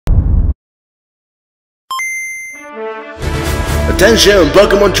Attention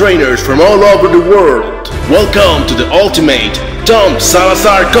Pokemon trainers from all over the world! Welcome to the ultimate Tom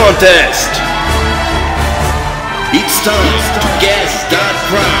Salazar contest! It's time to guess that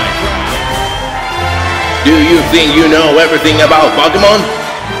cry! Do you think you know everything about Pokemon?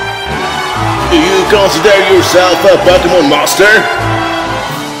 Do you consider yourself a Pokemon master?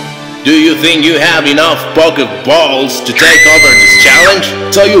 Do you think you have enough Pokeballs to take over this challenge?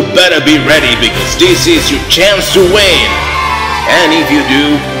 So you better be ready because this is your chance to win! And if you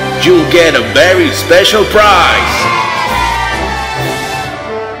do, you'll get a very special prize!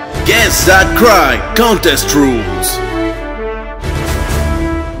 Guess that cry contest rules!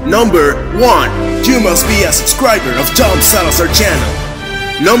 Number 1. You must be a subscriber of Tom Salazar channel.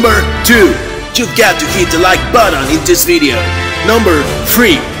 Number 2. You've got to hit the like button in this video. Number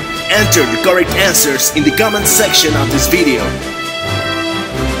 3. Enter the correct answers in the comment section of this video.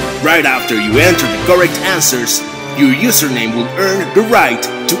 Right after you enter the correct answers, your username will earn the right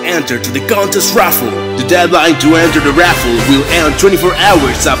to enter to the contest raffle. The deadline to enter the raffle will end 24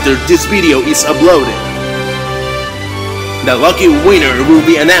 hours after this video is uploaded. The lucky winner will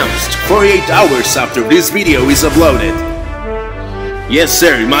be announced 48 hours after this video is uploaded. Yes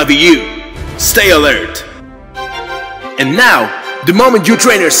sir, it might be you. Stay alert. And now, the moment you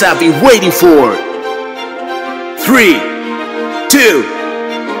trainers have been waiting for. 3, 2,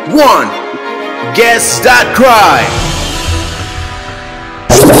 1. Guess that cry!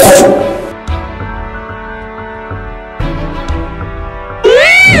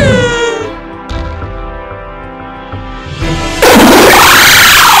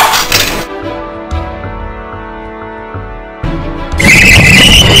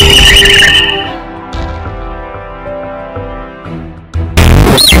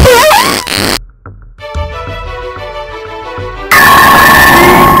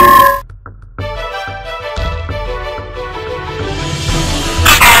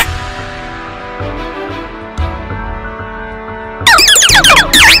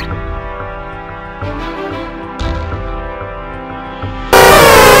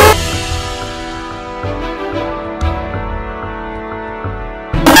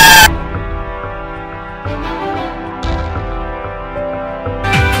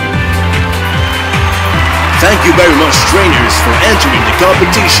 Thank you very much trainers for entering the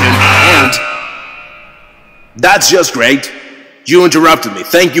competition and... That's just great. You interrupted me.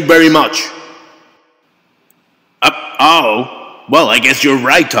 Thank you very much. Oh, well I guess you're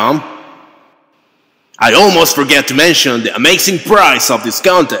right, Tom. I almost forgot to mention the amazing prize of this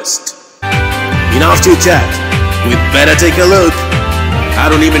contest. Enough to chat. We'd better take a look. I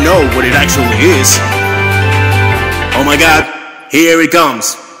don't even know what it actually is. Oh my god, here it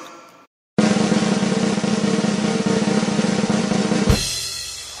comes.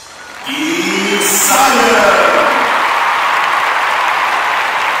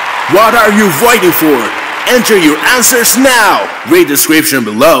 What are you waiting for? Enter your answers now! Read the description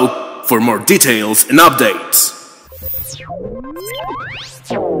below for more details and updates.